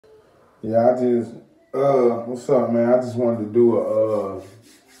Yeah, what's up, man? I just wanted to do a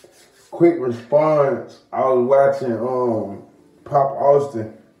quick response. I was watching Pop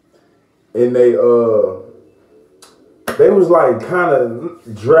Austin, and they was like kind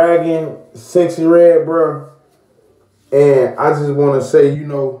of dragging Sexy Red, bro. And I just want to say,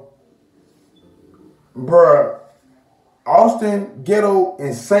 bro, Austin ghetto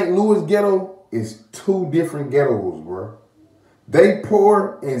and St. Louis ghetto is two different ghettos, bro. They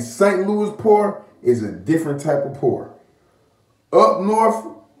poor and St. Louis poor is a different type of poor. Up north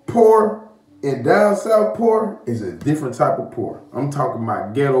poor and down south poor is a different type of poor. I'm talking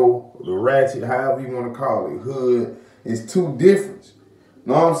about ghetto, the ratchet, however you want to call it, hood. It's two different.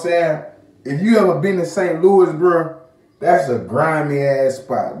 Know what I'm saying? If you ever been to St. Louis, bro, that's a grimy ass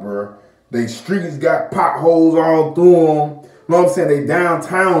spot, bro. They streets got potholes all through them. Know what I'm saying? They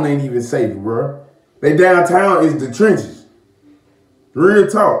downtown ain't even safe, bro. They downtown is the trenches. Real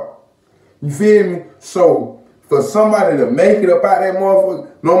talk. You feel me? So, for somebody to make it up out that motherfucker,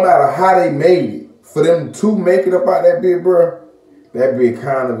 no matter how they made it, for them to make it up out that bit, bro, that be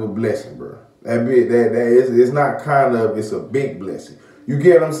kind of a blessing, bro. That bit, it's not kind of, it's a big blessing. You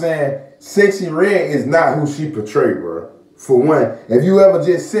get what I'm saying? Sexy Red is not who she portrayed, bro. For one, if you ever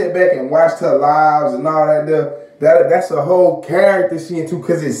just sit back and watch her lives and all that, that's a whole character she into,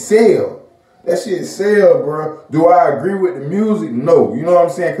 because it sells. That shit sell, bro. Do I agree with the music? No. You know what I'm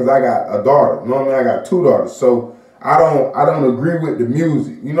saying? Because I got a daughter. You know what I mean? I got two daughters. So I don't agree with the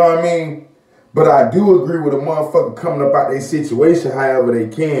music. You know what I mean? But I do agree with a motherfucker coming up out their situation however they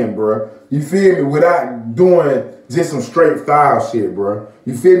can, bro. You feel me? Without doing just some straight foul shit, bro.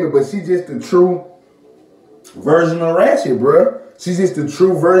 You feel me? But she just the true version of ratchet, bro. She's just the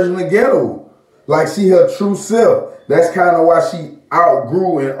true version of ghetto. Like she her true self. That's kind of why she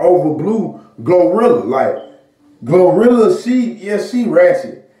outgrew and overblew Glorilla. Like, Glorilla, she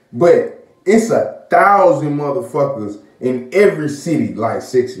ratchet. But it's 1,000 motherfuckers in every city like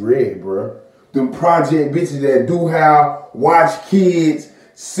Sexy Red, bro. Them project bitches that do how, watch kids,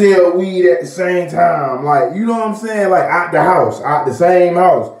 sell weed at the same time. Like, you know what I'm saying? Like, out the same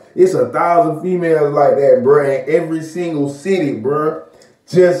house. It's 1,000 females like that, bro, in every single city, bro.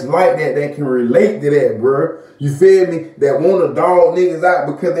 Just like that can relate to that, bro. You feel me? That want to dog niggas out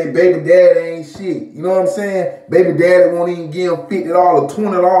because they baby daddy ain't shit. You know what I'm saying? Baby daddy won't even give them $50 or $20.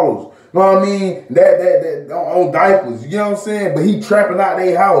 You know what I mean? That on diapers. You know what I'm saying? But he trapping out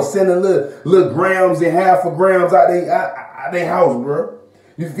their house, sending little grams and half a grams out they house, bro.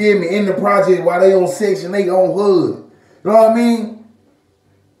 You feel me? In the project while they on Section 8 on hood. You know what I mean?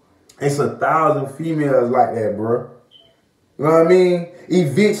 It's 1,000 females like that, bro. You know what I mean?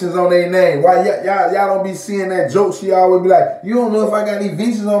 Evictions on their name. Why y'all don't be seeing that joke? She always be like, you don't know if I got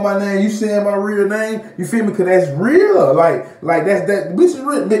evictions on my name. You saying my real name? You feel me? Cause that's real. Like that bitch is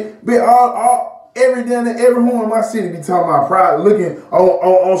real. Every home in my city be talking about private, looking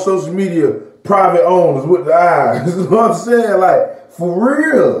on social media, private owners with the eyes. You know what I'm saying? Like, for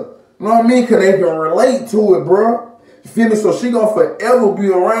real. You know what I mean? Cause they can relate to it, bro. You feel me? So she gonna forever be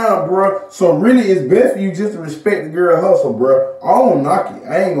around, bro. So really, it's best for you just to respect the girl hustle, bro. I don't knock it.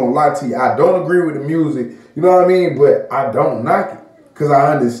 I ain't gonna lie to you. I don't agree with the music. You know what I mean? But I don't knock it. Cause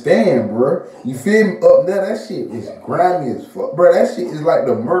I understand, bro. You feel me? Up there, that shit is grimy as fuck, bro. That shit is like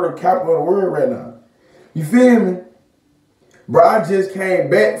the murder capital of the world right now. You feel me? Bro, I just came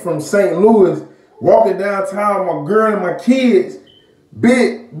back from St. Louis, walking downtown with my girl and my kids.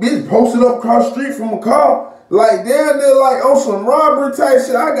 Bitch posted up across the street from a car. Like, down there, like, on some robbery type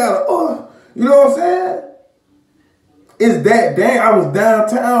shit, I gotta, you know what I'm saying? It's that damn, I was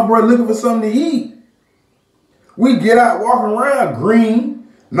downtown, bro, looking for something to eat. We get out, walking around, green,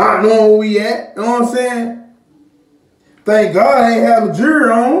 not knowing where we at, you know what I'm saying? Thank God I ain't have a jury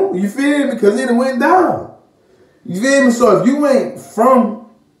on, you feel me? Because it went down. You feel me? So if you ain't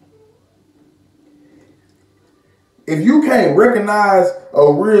if you can't recognize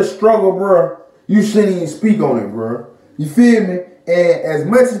a real struggle, bro, you shouldn't even speak on it, bro. You feel me? And as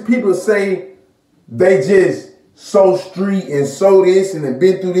much as people say they just so street and so this and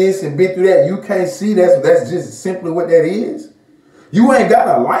been through this and been through that, you can't see that's just simply what that is. You ain't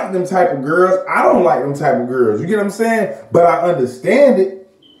gotta like them type of girls. I don't like them type of girls. You get what I'm saying? But I understand it.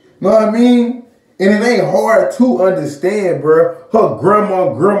 You know what I mean? And it ain't hard to understand, bro. Her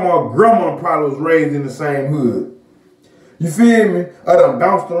grandma probably was raised in the same hood. You feel me? I done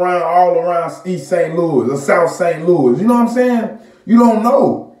bounced around all around East St. Louis or South St. Louis. You know what I'm saying? You don't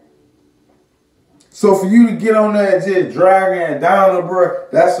know. So for you to get on there and just dragging down her, bro,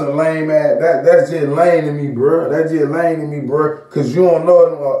 that's a lame ass. That's just lame to me, bro. That's just lame to me, bro. Cause you don't know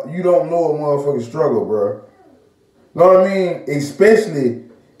a motherfucking struggle, bro. You know what I mean? Especially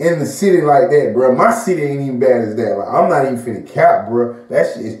in the city like that, bro. My city ain't even bad as that. Like, I'm not even finna cap, bro.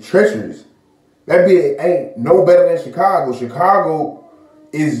 That shit is treacherous. That bitch ain't no better than Chicago. Chicago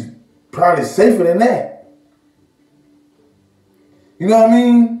is probably safer than that. You know what I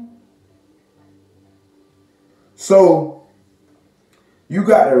mean? So, you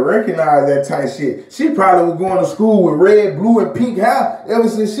got to recognize that type of shit. She probably was going to school with red, blue, and pink hair ever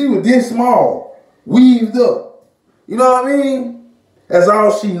since she was this small. Weaved up. You know what I mean? That's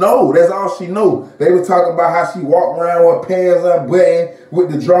all she know. That's all she know. They were talking about how she walked around with pants unbuttoned,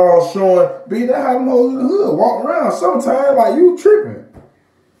 with the drawers showing. Bitch, that's how them hoes in the hood walk around sometimes like you tripping.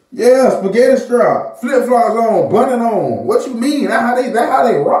 Yeah, spaghetti strap, flip-flops on, bunning on. What you mean? That's how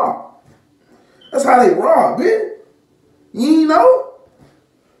they rock. That's how they rock, bitch. You ain't know?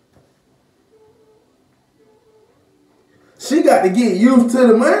 She got to get used to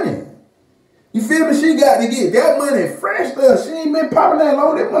the money. You feel me? She got to get that money fresh to her. She ain't been popping that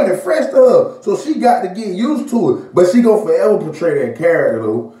long. That money fresh to her. So she got to get used to it. But she gonna forever portray that character,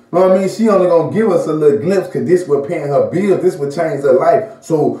 though. You know what I mean? She only gonna give us a little glimpse because this will paying her bills. This will change her life.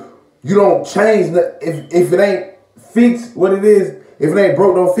 So you don't change the, if it ain't fixed what it is. If it ain't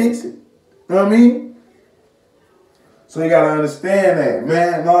broke, don't fix it. You know what I mean? So you gotta understand that,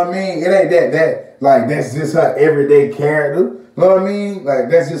 man. You know what I mean? It ain't that like that's just her everyday character. You know what I mean? Like,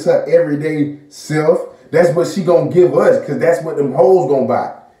 that's just her everyday self. That's what she gonna give us, because that's what them hoes gonna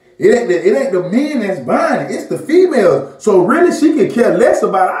buy. It ain't the men that's buying it. It's the females. So really, she can care less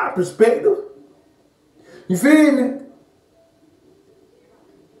about our perspective. You feel me?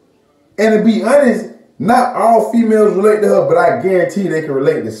 And to be honest, not all females relate to her, but I guarantee they can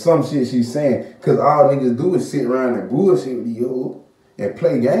relate to some shit she's saying, because all niggas do is sit around and bullshit with these hoes and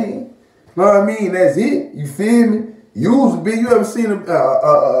play games. You know what I mean? That's it. You feel me? You ever seen a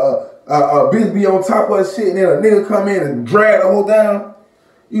bitch be on top of her shit and then a nigga come in and drag the whole down?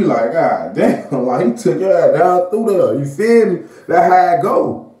 You like, God damn, like he took your ass down through there. You feel me? That's how it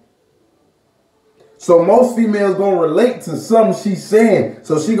go. So most females gonna relate to something she's saying.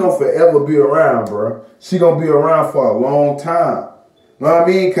 So she gonna forever be around, bro. She gonna be around for a long time. You know what I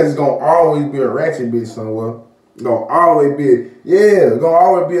mean? Because it's gonna always be a ratchet bitch somewhere. It's gonna always be, it's gonna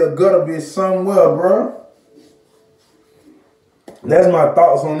always be a gutter bitch somewhere, bro. That's my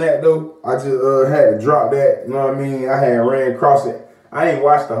thoughts on that, though. I just had to drop that. You know what I mean? I had ran across it. I ain't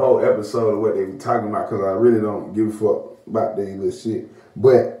watched the whole episode of what they were talking about because I really don't give a fuck about that little shit.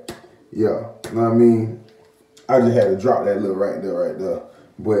 But, yeah. You know what I mean? I just had to drop that little right there.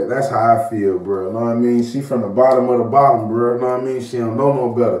 But that's how I feel, bro. You know what I mean? She from the bottom of the bottom, bro. You know what I mean? She don't know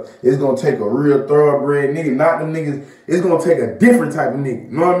no better. It's going to take a real thoroughbred nigga. Not them niggas. It's going to take a different type of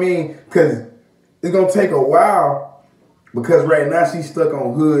nigga. You know what I mean? Because it's going to take a while. Because right now she stuck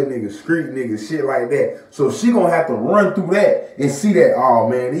on hood niggas, street niggas, shit like that. So she gonna have to run through that and see that, oh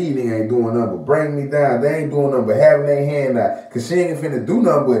man, these niggas ain't doing nothing but bring me down. They ain't doing nothing but having their hand out. Cause she ain't finna do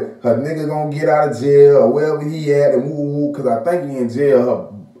nothing but her nigga gonna get out of jail or wherever he at and woo. Cause I think he in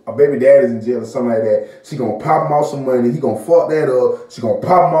jail. Her baby daddy's in jail or something like that. She gonna pop him off some money. He gonna fuck that up. She gonna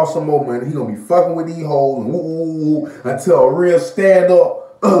pop him off some more money. He gonna be fucking with these hoes and woo until a real stand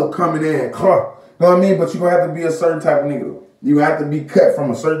up coming in. You know what I mean? But you gonna have to be a certain type of nigga though. You have to be cut from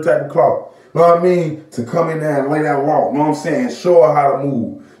a certain type of cloth. You know what I mean? To come in there and lay that law. You know what I'm saying? Show her how to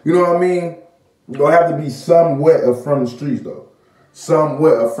move. You know what I mean? You gonna have to be somewhat from the streets though.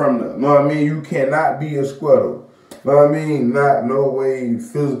 Somewhat from the. You know what I mean? You cannot be a squatter. You know what I mean? Not no way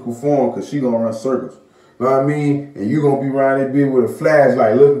physical form, cause she gonna run circles. You know what I mean? And you gonna be around that bitch with a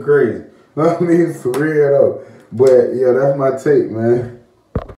flashlight looking crazy. You know what I mean? For real though. But yeah, that's my take, man.